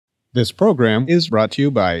This program is brought to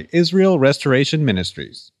you by Israel Restoration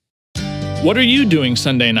Ministries. What are you doing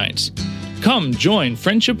Sunday nights? Come join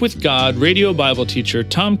Friendship with God radio Bible teacher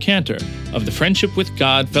Tom Cantor of the Friendship with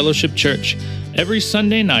God Fellowship Church every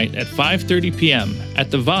Sunday night at 5:30 p.m. at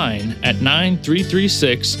The Vine at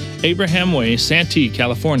 9336 Abraham Way, Santee,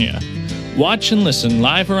 California. Watch and listen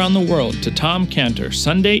live around the world to Tom Cantor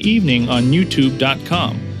Sunday evening on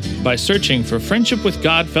YouTube.com by searching for Friendship with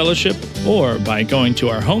God Fellowship or by going to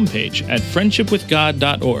our homepage at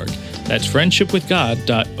friendshipwithgod.org. That's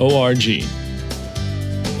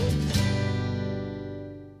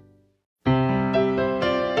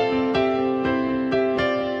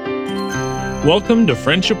Welcome to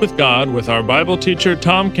Friendship with God with our Bible teacher,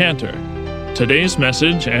 Tom Cantor. Today's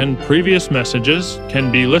message and previous messages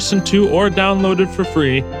can be listened to or downloaded for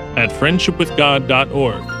free at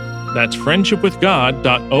friendshipwithgod.org. That's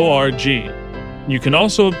friendshipwithgod.org. You can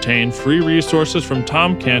also obtain free resources from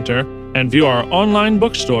Tom Cantor and view our online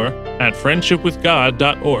bookstore at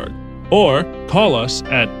friendshipwithgod.org or call us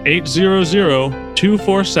at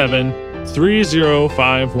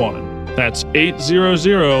 800-247-3051. That's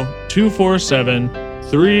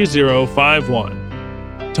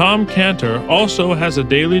 800-247-3051. Tom Cantor also has a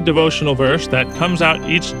daily devotional verse that comes out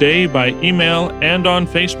each day by email and on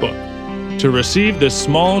Facebook. To receive this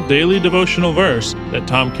small daily devotional verse that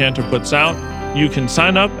Tom Cantor puts out, you can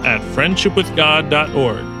sign up at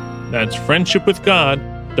friendshipwithgod.org. That's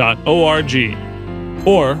friendshipwithgod.org.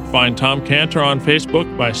 Or find Tom Cantor on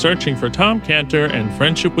Facebook by searching for Tom Cantor and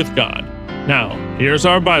Friendship with God. Now, here's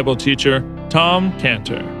our Bible teacher, Tom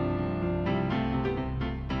Cantor.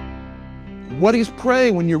 What he's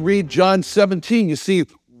praying, when you read John 17, you see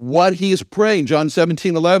what he is praying. John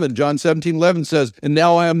 17:11. John 17:11 says, "And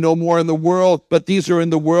now I am no more in the world, but these are in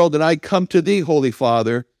the world, and I come to thee, Holy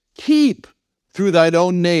Father. Keep through thine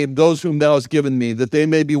own name those whom thou hast given me, that they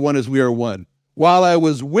may be one as we are one. While I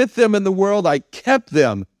was with them in the world, I kept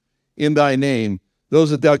them in thy name. Those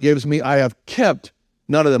that thou gavest me, I have kept.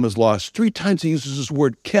 None of them is lost." 3 times he uses this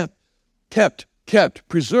word kept,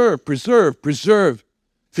 preserve, preserve, preserve.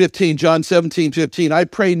 15, John 17:15, "I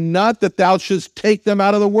pray not that thou shouldst take them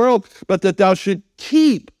out of the world, but that thou should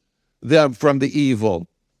keep them from the evil."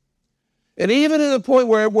 And even at the point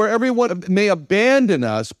where everyone may abandon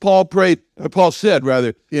us, Paul said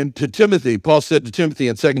to Timothy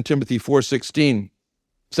in 2 Timothy 4:16,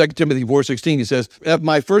 2 Timothy 4:16, he says, "At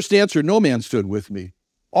my first answer, no man stood with me.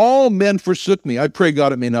 All men forsook me. I pray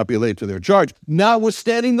God it may not be laid to their charge.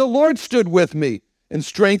 Notwithstanding, the Lord stood with me and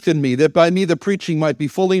strengthened me, that by me the preaching might be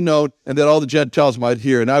fully known, and that all the Gentiles might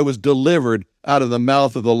hear. And I was delivered out of the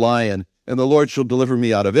mouth of the lion. And the Lord shall deliver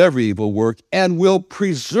me out of every evil work, and will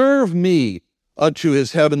preserve me unto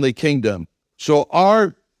his heavenly kingdom." So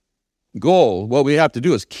our goal, what we have to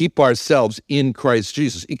do is keep ourselves in Christ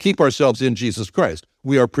Jesus. Keep ourselves in Jesus Christ.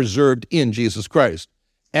 We are preserved in Jesus Christ.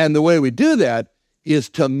 And the way we do that is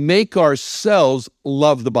to make ourselves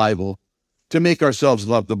love the Bible. To make ourselves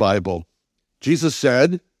love the Bible. Jesus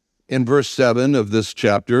said in verse 7 of this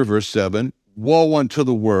chapter, verse 7, "Woe unto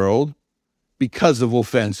the world because of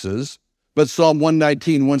offenses." But Psalm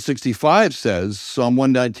 119:165 says,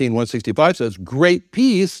 "Great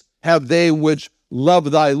peace have they which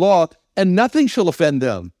love thy law, and nothing shall offend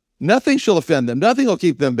them." Nothing shall offend them. Nothing will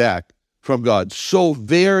keep them back from God. So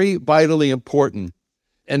very vitally important.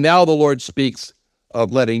 And now the Lord speaks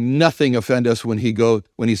of letting nothing offend us when he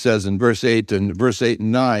says in verse 8 and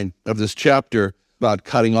 9 of this chapter about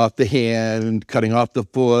cutting off the hand, cutting off the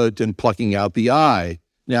foot, and plucking out the eye.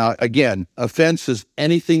 Now, again, offense is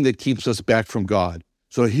anything that keeps us back from God.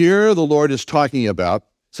 So here the Lord is talking about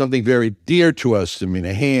something very dear to us. I mean,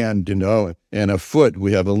 a hand, and a foot.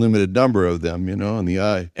 We have a limited number of them, and the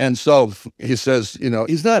eye. And so he says,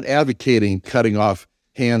 he's not advocating cutting off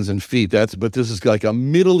hands and feet. But this is like a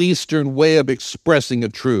Middle Eastern way of expressing a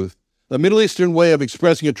truth. The Middle Eastern way of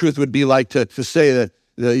expressing a truth would be like to say that,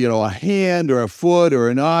 a hand or a foot or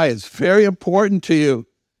an eye is very important to you.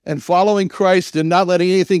 And following Christ and not letting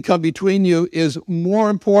anything come between you is more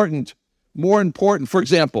important. More important. For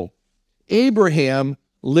example, Abraham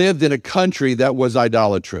lived in a country that was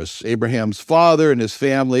idolatrous. Abraham's father and his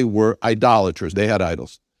family were idolaters. They had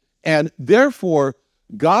idols. And therefore,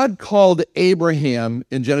 God called Abraham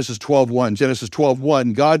in Genesis 12:1. Genesis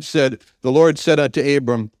 12:1, the Lord said unto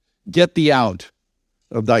Abram, "Get thee out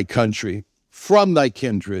of thy country, from thy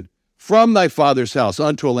kindred, from thy father's house,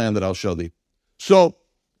 unto a land that I'll show thee." So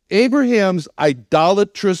Abraham's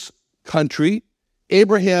idolatrous country,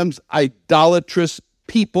 Abraham's idolatrous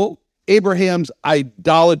people, Abraham's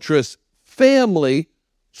idolatrous family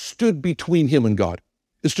stood between him and God.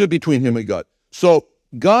 It stood between him and God. So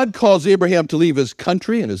God calls Abraham to leave his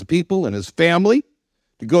country and his people and his family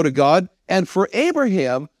to go to God. And for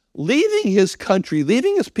Abraham, leaving his country,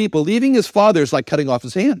 leaving his people, leaving his father is like cutting off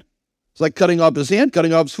his hand. It's like cutting off his hand,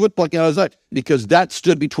 cutting off his foot, plucking out his eye, because that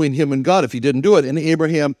stood between him and God if he didn't do it. And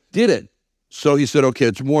Abraham did it. So he said, okay,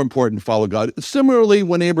 it's more important to follow God. Similarly,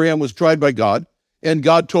 when Abraham was tried by God, and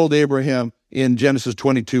God told Abraham in Genesis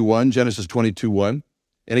 22:1,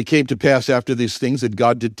 and it came to pass after these things that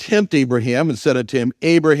God did tempt Abraham and said unto him,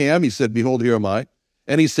 Abraham, he said, behold, here am I.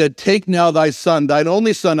 And he said, take now thy son, thine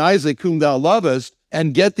only son Isaac, whom thou lovest,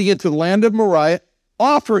 and get thee into the land of Moriah,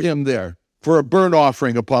 offer him there for a burnt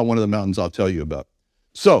offering upon one of the mountains I'll tell you about.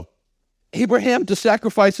 So, Abraham to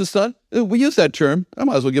sacrifice his son, we use that term. I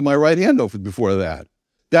might as well give my right hand over before that.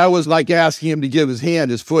 That was like asking him to give his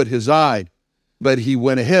hand, his foot, his eye. But he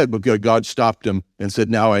went ahead because God stopped him and said,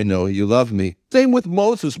 now I know you love me. Same with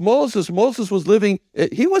Moses. Moses was living,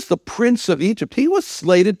 he was the prince of Egypt. He was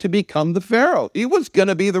slated to become the Pharaoh. He was going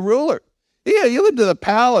to be the ruler. Yeah, he lived in the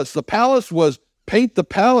palace. The palace was paint the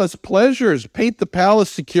palace pleasures, paint the palace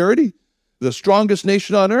security, the strongest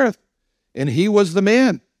nation on earth. And he was the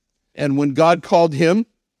man. And when God called him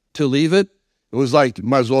to leave it, it was like,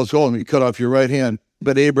 might as well tell him, you cut off your right hand.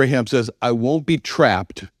 But Abraham says, I won't be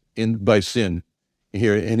trapped by sin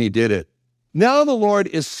here. And he did it. Now the Lord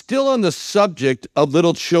is still on the subject of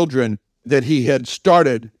little children that he had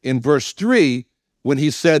started in verse 3, when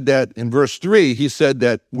he said that, in verse 3, he said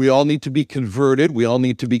that we all need to be converted. We all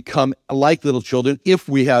need to become like little children if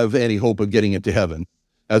we have any hope of getting into heaven.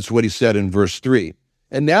 That's what he said in verse 3.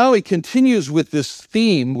 And now he continues with this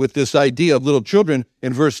theme, with this idea of little children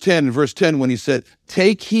in verse 10. In verse 10, when he said,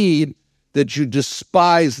 take heed that you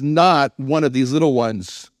despise not one of these little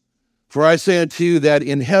ones. For I say unto you that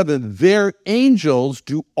in heaven their angels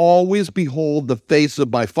do always behold the face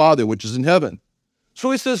of my Father, which is in heaven.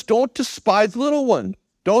 So he says, don't despise the little one.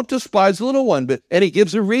 Don't despise the little one. And he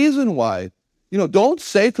gives a reason why. Don't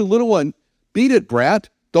say to the little one, beat it, brat.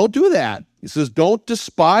 Don't do that. He says, don't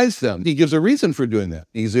despise them. He gives a reason for doing that.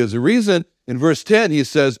 He gives a reason. In verse 10, he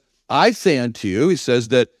says, I say unto you, he says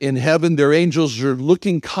that in heaven their angels are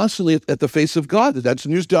looking constantly at the face of God. That's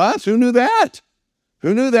news to us. Who knew that?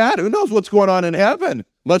 Who knew that? Who knows what's going on in heaven?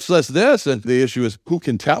 Much less this. And the issue is, who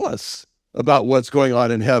can tell us about what's going on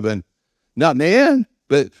in heaven? Not man,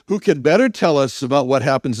 but who can better tell us about what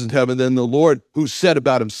happens in heaven than the Lord, who said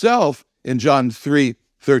about himself in John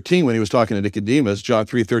 3:13, when he was talking to Nicodemus, John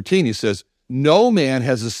 3:13, he says, no man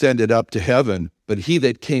has ascended up to heaven, but he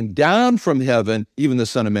that came down from heaven, even the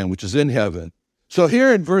Son of Man, which is in heaven. So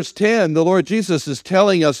here in verse 10, the Lord Jesus is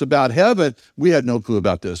telling us about heaven. We had no clue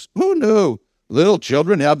about this. Who knew? Little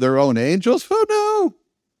children have their own angels? Who knew?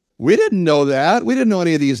 We didn't know that. We didn't know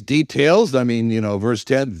any of these details. I mean, verse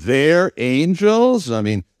 10, their angels. I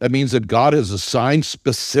mean, that means that God has assigned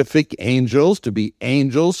specific angels to be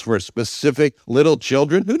angels for specific little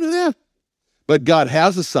children. Who knew that? But God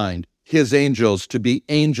has assigned his angels to be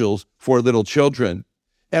angels for little children.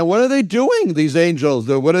 And what are they doing, these angels?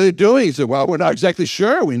 What are they doing? He said, well, we're not exactly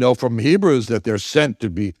sure. We know from Hebrews that they're sent to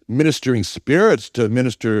be ministering spirits to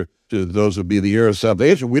minister to those who be the heir of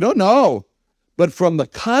salvation. We don't know. But from the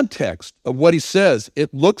context of what he says,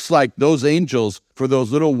 it looks like those angels for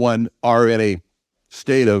those little ones are in a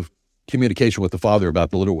state of communication with the Father about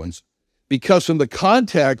the little ones. Because from the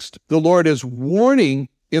context, the Lord is warning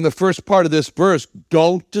in the first part of this verse,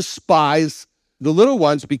 don't despise the little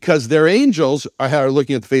ones because their angels are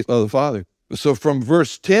looking at the face of the Father. So from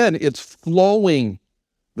verse 10, it's flowing.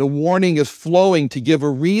 The warning is flowing to give a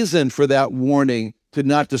reason for that warning to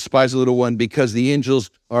not despise the little one because the angels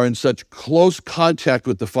are in such close contact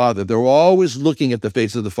with the Father. They're always looking at the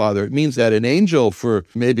face of the Father. It means that an angel for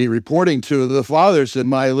maybe reporting to the Father said,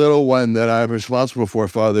 my little one that I'm responsible for,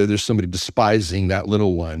 Father, there's somebody despising that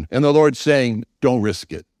little one. And the Lord's saying, don't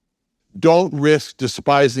risk it. Don't risk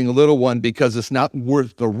despising a little one because it's not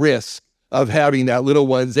worth the risk of having that little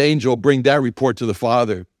one's angel bring that report to the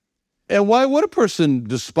Father. And why would a person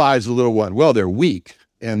despise a little one? Well, they're weak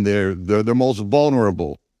and they're most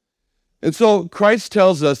vulnerable. And so Christ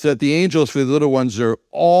tells us that the angels for the little ones are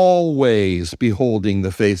always beholding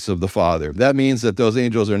the face of the Father. That means that those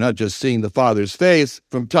angels are not just seeing the Father's face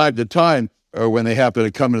from time to time, or when they happen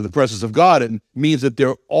to come into the presence of God. It means that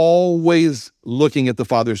they're always looking at the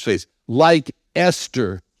Father's face. Like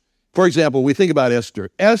Esther. For example, we think about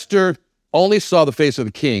Esther. Esther only saw the face of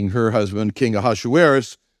the king, her husband, King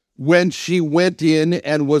Ahasuerus, when she went in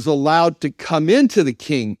and was allowed to come into the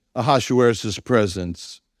king Ahasuerus'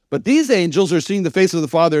 presence. But these angels are seeing the face of the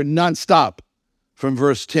Father nonstop. From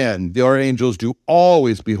verse 10, our angels do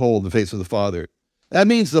always behold the face of the Father. That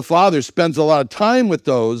means the Father spends a lot of time with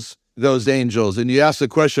those those angels. And you ask the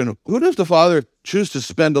question, who does the Father choose to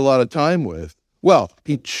spend a lot of time with? Well,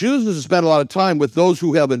 he chooses to spend a lot of time with those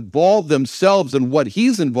who have involved themselves in what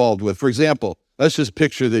he's involved with. For example, let's just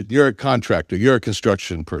picture that you're a contractor, you're a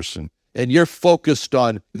construction person, and you're focused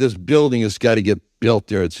on this building has got to get built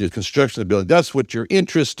there. It's the construction of the building. That's what your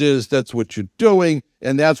interest is. That's what you're doing.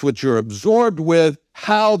 And that's what you're absorbed with,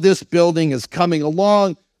 how this building is coming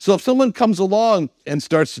along. So if someone comes along and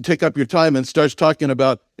starts to take up your time and starts talking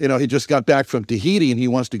about, he just got back from Tahiti and he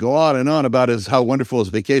wants to go on and on about how wonderful his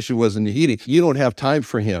vacation was in Tahiti, you don't have time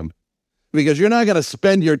for him because you're not going to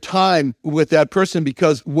spend your time with that person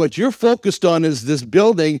because what you're focused on is this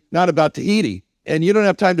building, not about Tahiti. And you don't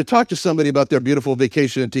have time to talk to somebody about their beautiful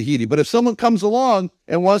vacation in Tahiti. But if someone comes along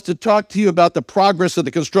and wants to talk to you about the progress of the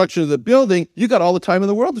construction of the building, you got all the time in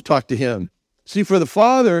the world to talk to him. See, for the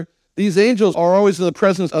Father, these angels are always in the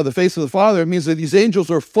presence of the face of the Father. It means that these angels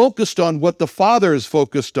are focused on what the Father is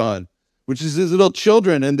focused on, which is his little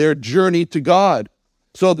children and their journey to God.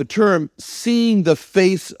 So the term seeing the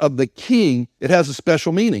face of the king, it has a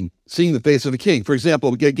special meaning, seeing the face of the king. For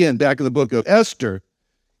example, again, back in the book of Esther,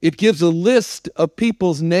 it gives a list of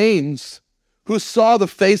people's names who saw the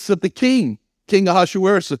face of the king, King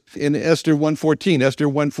Ahasuerus, in Esther 1:14. Esther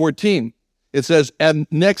 1:14, it says, and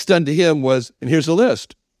next unto him was, and here's a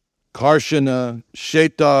list, Karshana,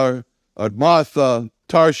 Shethar, Admatha,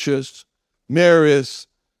 Tarshish, Meres,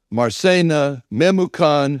 Marsena,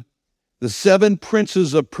 Memucan, the 7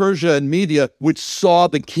 princes of Persia and Media, which saw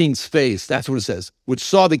the king's face. That's what it says, which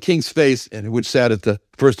saw the king's face and which sat at the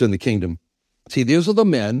first in the kingdom. See, these are the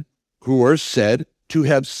men who are said to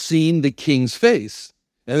have seen the king's face.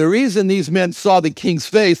 And the reason these men saw the king's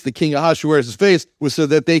face, the king Ahasuerus' face, was so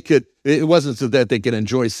that it wasn't so that they could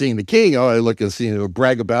enjoy seeing the king, I look and see or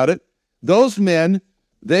brag about it. Those men,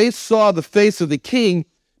 they saw the face of the king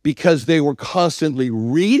because they were constantly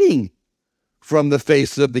reading from the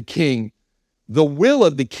face of the king, the will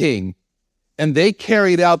of the king. And they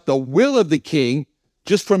carried out the will of the king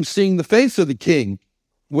just from seeing the face of the king.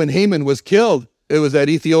 When Haman was killed, it was that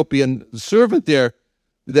Ethiopian servant there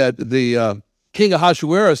that the king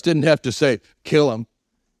Ahasuerus didn't have to say, kill him.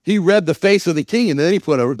 He read the face of the king, and then he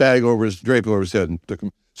put a bag over his drape over his head and took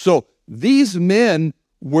him. So these men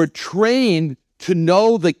were trained to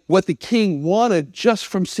know what the king wanted just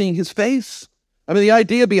from seeing his face. I mean, the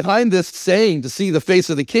idea behind this saying to see the face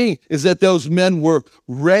of the king is that those men were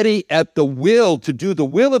ready at the will to do the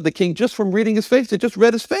will of the king just from reading his face. They just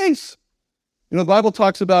read his face. The Bible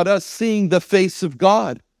talks about us seeing the face of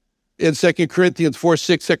God. In 2 Corinthians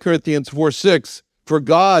 4:6, for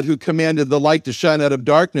God, who commanded the light to shine out of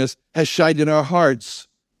darkness, has shined in our hearts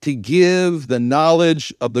to give the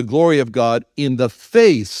knowledge of the glory of God in the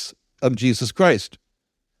face of Jesus Christ.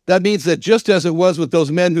 That means that just as it was with those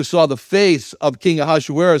men who saw the face of King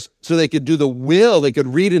Ahasuerus so they could do the will, they could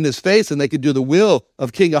read in his face and they could do the will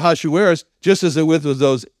of King Ahasuerus, just as it was with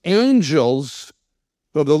those angels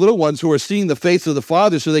of the little ones who are seeing the face of the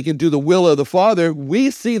Father so they can do the will of the Father,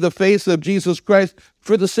 we see the face of Jesus Christ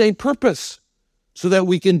for the same purpose, so that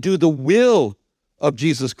we can do the will of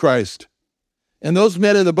Jesus Christ. And those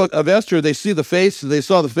men in the book of Esther, they saw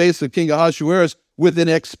the face of King Ahasuerus with an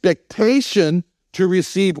expectation to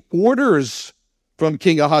receive orders from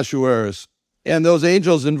King Ahasuerus. And those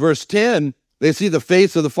angels in verse 10, they see the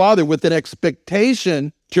face of the Father with an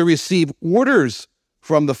expectation to receive orders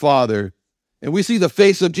from the Father. And we see the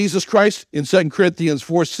face of Jesus Christ in 2 Corinthians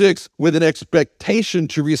 4:6 with an expectation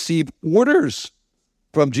to receive orders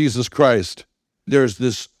from Jesus Christ. There's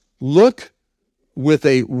this look with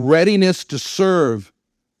a readiness to serve.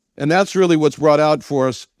 And that's really what's brought out for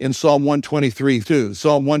us in Psalm 123:2.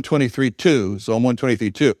 Psalm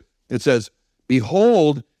 123:2. It says,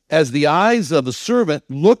 behold, as the eyes of a servant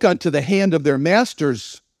look unto the hand of their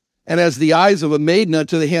masters, and as the eyes of a maiden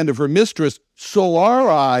unto the hand of her mistress, so our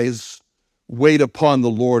eyes wait upon the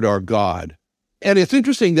Lord our God. And it's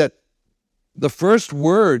interesting that the first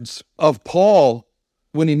words of Paul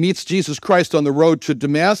when he meets Jesus Christ on the road to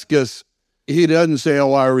Damascus, he doesn't say,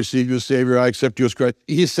 oh, I receive you as Savior, I accept you as Christ.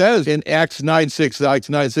 He says in Acts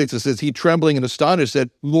 9:6, it says, he trembling and astonished said,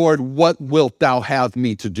 Lord, what wilt thou have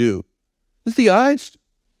me to do? It's the eyes.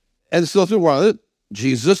 And so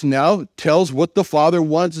Jesus now tells what the Father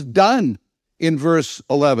wants done. In verse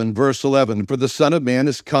 11, for the Son of Man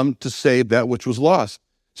is come to save that which was lost.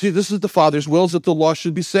 See, this is the Father's will, is that the lost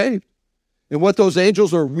should be saved. And what those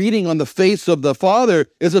angels are reading on the face of the Father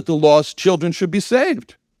is that the lost children should be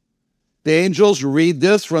saved. The angels read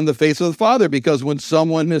this from the face of the Father because when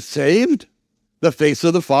someone is saved, the face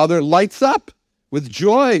of the Father lights up with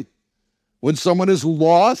joy. When someone is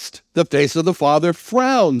lost, the face of the Father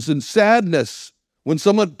frowns in sadness. When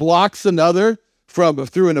someone blocks another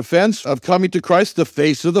through an offense of coming to Christ, the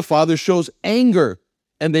face of the Father shows anger,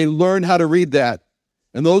 and they learn how to read that.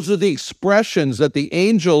 And those are the expressions that the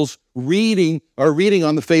angels are reading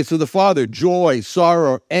on the face of the Father: joy,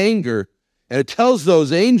 sorrow, anger. And it tells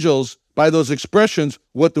those angels by those expressions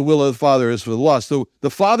what the will of the Father is for the lost. So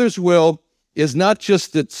the Father's will is not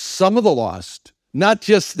just that some of the lost, not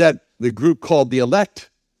just that the group called the elect,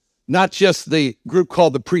 not just the group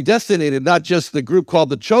called the predestinated, not just the group called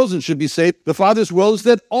the chosen should be saved. The Father's will is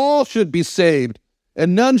that all should be saved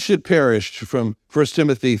and none should perish, from 1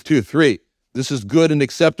 Timothy 2:3. This is good and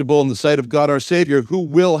acceptable in the sight of God our Savior, who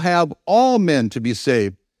will have all men to be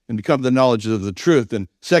saved and become to the knowledge of the truth. And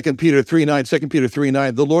 2 Peter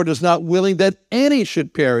 3:9, the Lord is not willing that any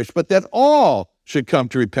should perish, but that all should come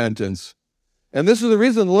to repentance. And this is the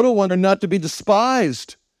reason the little ones are not to be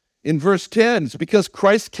despised. In verse 10, it's because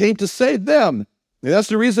Christ came to save them. And that's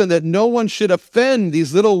the reason that no one should offend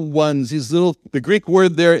these little ones, the Greek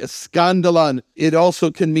word there, skandalon. It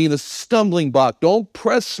also can mean a stumbling block. Don't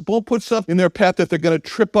put stuff in their path that they're going to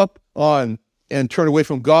trip up on and turn away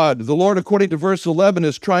from God. The Lord, according to verse 11,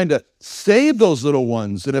 is trying to save those little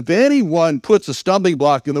ones. And if anyone puts a stumbling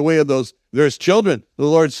block in the way of their children, the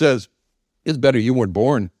Lord says, it's better you weren't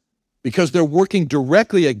born, because they're working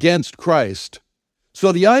directly against Christ.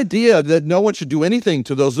 So the idea that no one should do anything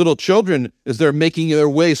to those little children as they're making their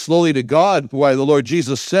way slowly to God, why the Lord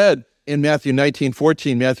Jesus said in Matthew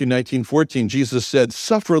 19:14, Jesus said,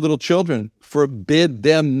 suffer little children, forbid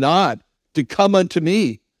them not to come unto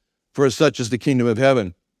me, for such is the kingdom of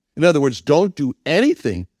heaven. In other words, don't do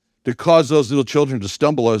anything to cause those little children to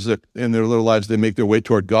stumble as in their little lives they make their way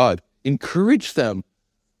toward God. Encourage them.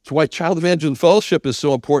 That's why Child Evangelism Fellowship is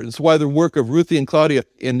so important. It's why the work of Ruthie and Claudia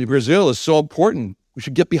in Brazil is so important. We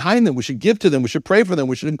should get behind them. We should give to them. We should pray for them.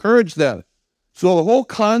 We should encourage them. So the whole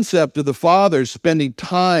concept of the Father spending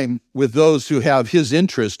time with those who have his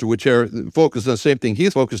interest, which are focused on the same thing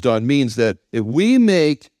he's focused on, means that if we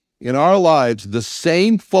make in our lives the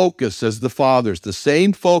same focus as the Father's, the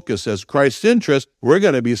same focus as Christ's interest, we're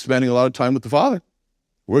going to be spending a lot of time with the Father.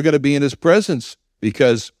 We're going to be in his presence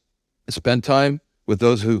because spend time with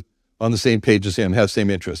those who on the same page as him have the same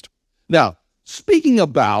interest. Now, speaking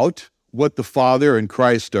about what the Father and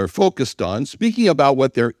Christ are focused on, speaking about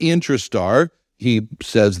what their interests are, he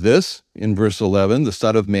says this in verse 11, the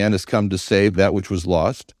Son of Man has come to save that which was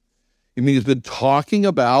lost. I mean, he's been talking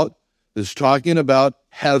about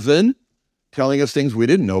heaven, telling us things we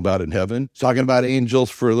didn't know about in heaven. He's talking about angels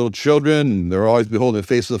for little children, and they're always beholding the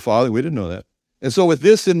face of the Father. We didn't know that. And so with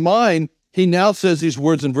this in mind, he now says these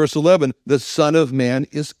words in verse 11, the Son of Man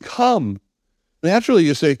is come. Naturally,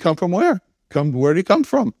 you say, come from where? Where did he come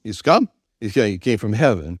from? He's come. He came from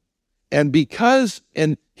heaven. And he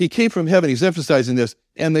came from heaven, he's emphasizing this.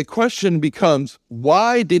 And the question becomes,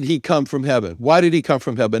 why did he come from heaven? Why did he come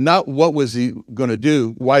from heaven? Not what was he going to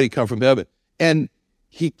do? Why did he come from heaven? And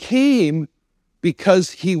he came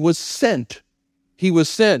because he was sent. He was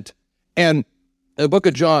sent. And the book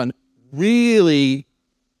of John really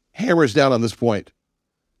hammers down on this point.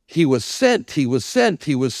 He was sent, he was sent,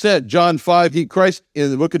 he was sent. John 5, Christ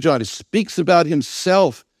in the book of John, he speaks about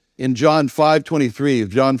himself in John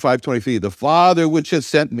 5:23, the Father which has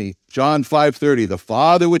sent me. John 5:30, the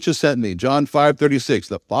Father which has sent me. John 5:36,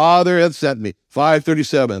 the Father hath sent me.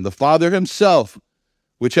 5:37, the Father himself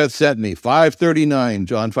which hath sent me. 5:39,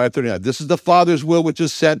 John 5:39, this is the Father's will which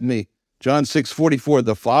has sent me. John 6:44,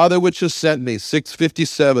 the Father which has sent me.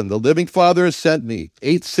 6:57, the living Father has sent me.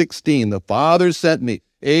 8:16, the Father sent me.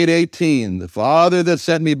 8:18, the Father that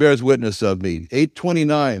sent me bears witness of me.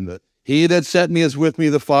 8:29, he that sent me is with me,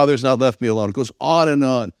 the Father has not left me alone. It goes on and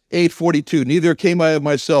on. 8:42, neither came I of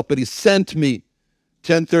myself, but he sent me.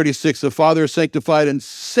 10:36, the Father is sanctified and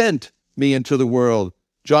sent me into the world.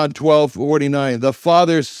 John 12:49, the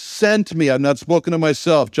Father sent me, I've not spoken of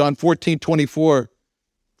myself. John 14:24,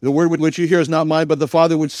 the word which you hear is not mine, but the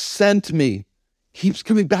Father which sent me. Keeps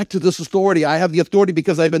coming back to this authority. I have the authority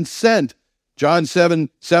because I've been sent. John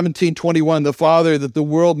 17:21, the Father, that the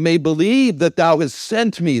world may believe that thou hast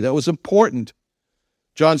sent me. That was important.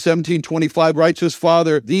 John 17:25, righteous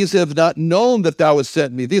Father, these have not known that thou hast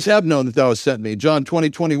sent me. These have known that thou hast sent me. John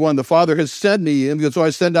 20:21, the Father has sent me, and so I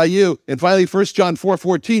send I you. And finally, 1 John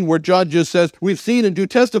 4:14, where John just says, we've seen and do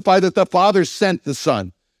testify that the Father sent the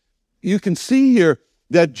Son. You can see here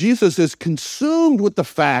that Jesus is consumed with the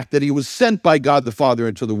fact that he was sent by God the Father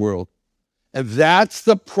into the world. And that's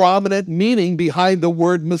the prominent meaning behind the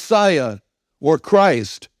word Messiah or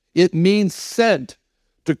Christ. It means sent.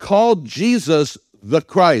 To call Jesus the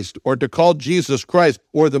Christ, or to call Jesus Christ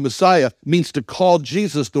or the Messiah, means to call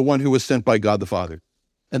Jesus the one who was sent by God the Father.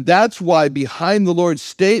 And that's why behind the Lord's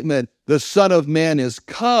statement, the Son of Man is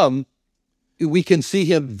come, we can see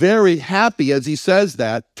him very happy as he says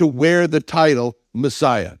that to wear the title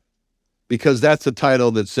Messiah, because that's the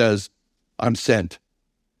title that says, I'm sent.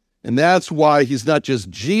 And that's why he's not just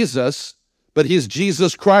Jesus, but he's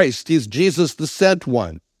Jesus Christ. He's Jesus the sent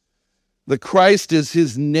one. The Christ is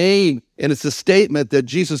his name, and it's a statement that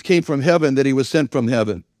Jesus came from heaven, that he was sent from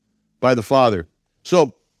heaven by the Father.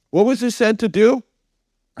 So what was he sent to do?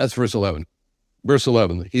 That's verse 11. Verse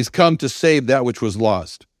 11, he's come to save that which was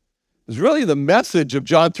lost. It's really the message of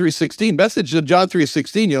John 3:16. Message of John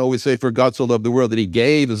 3:16, we say, for God so loved the world that he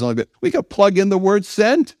gave his only. We could plug in the word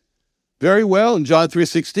sent very well in John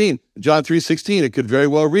 3:16. John 3:16, it could very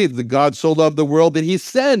well read, that God so loved the world that he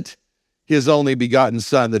sent his only begotten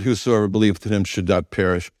Son, that whosoever believeth in him should not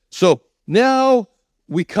perish. So now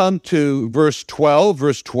we come to verse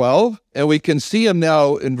 12, and we can see him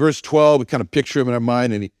now in verse 12. We kind of picture him in our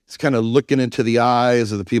mind, and he's kind of looking into the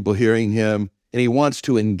eyes of the people hearing him, and he wants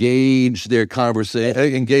to engage their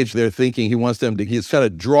conversation, engage their thinking. He wants them to, he's trying to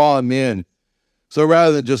draw them in. So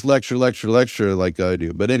rather than just lecture like I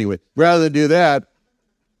do, but anyway, rather than do that,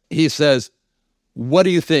 he says, what do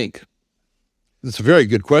you think? It's a very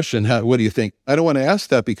good question. What do you think? I don't want to ask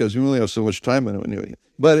that because we only have so much time anyway.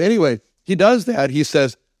 But anyway, he does that. He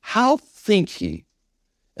says, how think ye?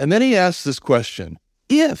 And then he asks this question,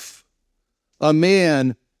 if a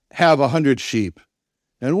man have 100 sheep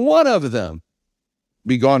and one of them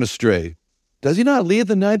be gone astray, does he not leave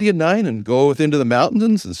the 99 and goeth into the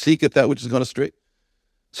mountains and seeketh that which is gone astray?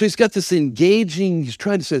 So he's got this engaging, he's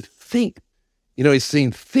trying to say, think. He's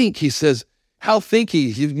saying, think. He says, how think ye?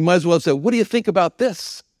 You might as well say, what do you think about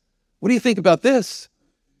this? What do you think about this?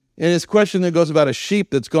 And his question then goes about a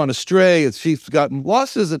sheep that's gone astray. Its sheep's gotten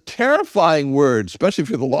lost is a terrifying word, especially if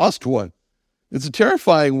you're the lost one. It's a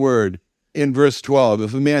terrifying word in verse 12.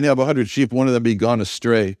 If a man have 100 sheep, one of them be gone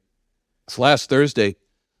astray. This last Thursday,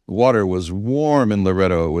 the water was warm in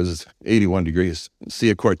Loretto. It was 81 degrees,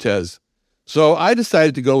 Sea of Cortez. So I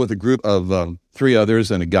decided to go with a group of 3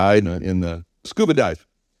 others and a guide in the scuba dive.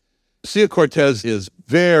 Sea of Cortez is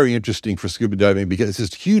very interesting for scuba diving because it's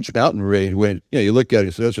this huge mountain range. When you look at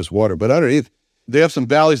it, so that's just water. But underneath, they have some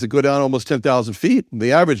valleys that go down almost 10,000 feet.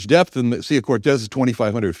 The average depth in the Sea of Cortez is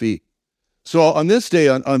 2,500 feet. So on this day,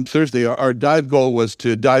 on Thursday, our dive goal was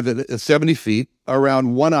to dive at 70 feet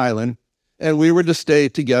around one island. And we were to stay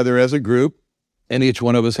together as a group. And each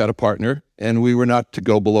one of us had a partner. And we were not to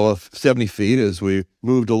go below 70 feet as we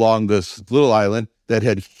moved along this little island that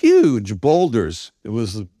had huge boulders. It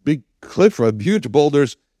was a big cliff of huge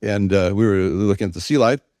boulders, and we were looking at the sea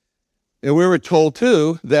life. And we were told,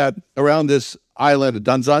 too, that around this island of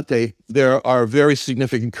Danzante, there are very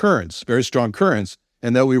significant currents, very strong currents,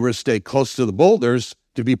 and that we were to stay close to the boulders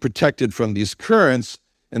to be protected from these currents,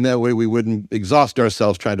 and that way we wouldn't exhaust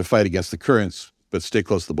ourselves trying to fight against the currents, but stay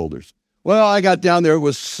close to the boulders. Well, I got down there. It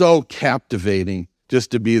was so captivating just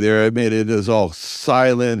to be there. It was all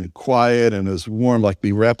silent and quiet, and it was warm, like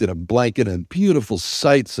be wrapped in a blanket, and beautiful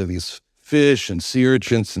sights of these fish and sea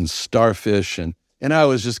urchins and starfish. And I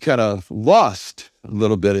was just kind of lost a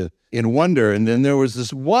little bit in wonder. And then there was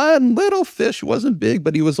this one little fish. It wasn't big,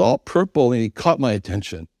 but he was all purple, and he caught my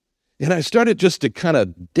attention. And I started just to kind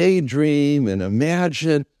of daydream and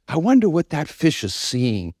imagine, I wonder what that fish is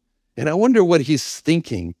seeing. And I wonder what he's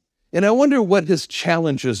thinking. And I wonder what his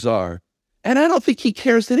challenges are. And I don't think he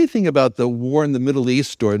cares anything about the war in the Middle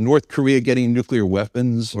East or North Korea getting nuclear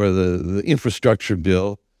weapons or the infrastructure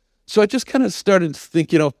bill. So I just kind of started to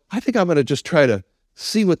think, I think I'm going to just try to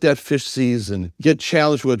see what that fish sees and get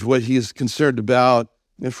challenged with what he's concerned about.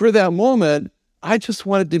 And for that moment, I just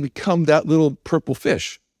wanted to become that little purple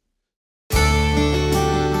fish.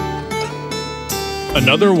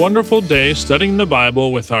 Another wonderful day studying the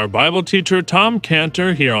Bible with our Bible teacher, Tom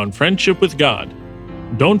Cantor, here on Friendship with God.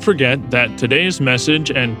 Don't forget that today's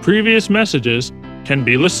message and previous messages can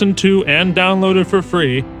be listened to and downloaded for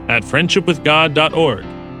free at friendshipwithgod.org.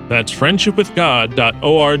 That's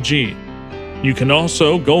friendshipwithgod.org. You can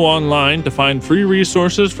also go online to find free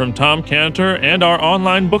resources from Tom Cantor and our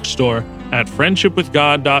online bookstore at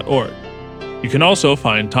friendshipwithgod.org. You can also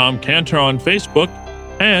find Tom Cantor on Facebook,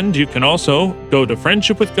 and you can also go to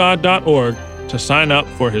friendshipwithgod.org to sign up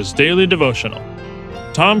for his daily devotional.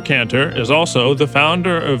 Tom Cantor is also the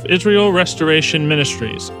founder of Israel Restoration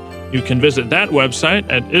Ministries. You can visit that website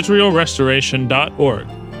at israelrestoration.org.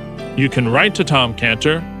 You can write to Tom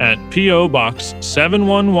Cantor at P.O. Box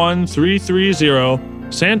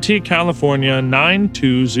 711330, Santee, California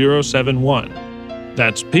 92071.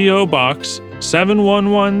 That's P.O. Box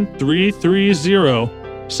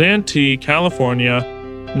 711330, Santee, California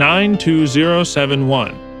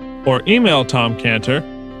 92071 or email Tom Cantor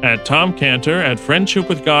at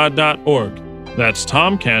tomcantor@friendshipwithgod.org. That's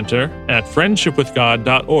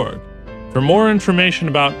tomcantor@friendshipwithgod.org. For more information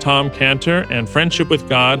about Tom Cantor and Friendship with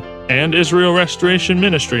God and Israel Restoration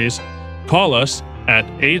Ministries, call us at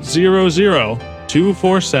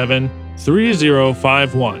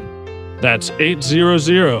 800-247-3051. That's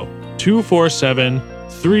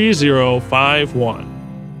 800-247-3051.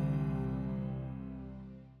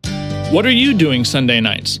 What are you doing Sunday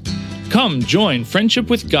nights? Come join Friendship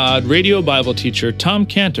with God radio Bible teacher Tom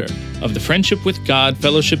Cantor of the Friendship with God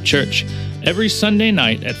Fellowship Church every Sunday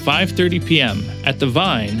night at 5:30 p.m. at The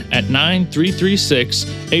Vine at 9336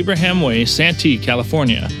 Abraham Way, Santee,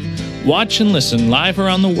 California. Watch and listen live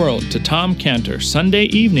around the world to Tom Cantor Sunday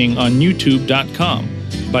evening on YouTube.com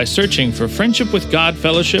by searching for Friendship with God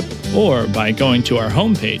Fellowship or by going to our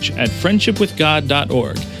homepage at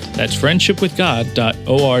friendshipwithgod.org. That's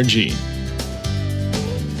friendshipwithgod.org.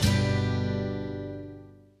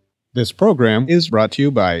 This program is brought to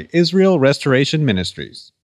you by Israel Restoration Ministries.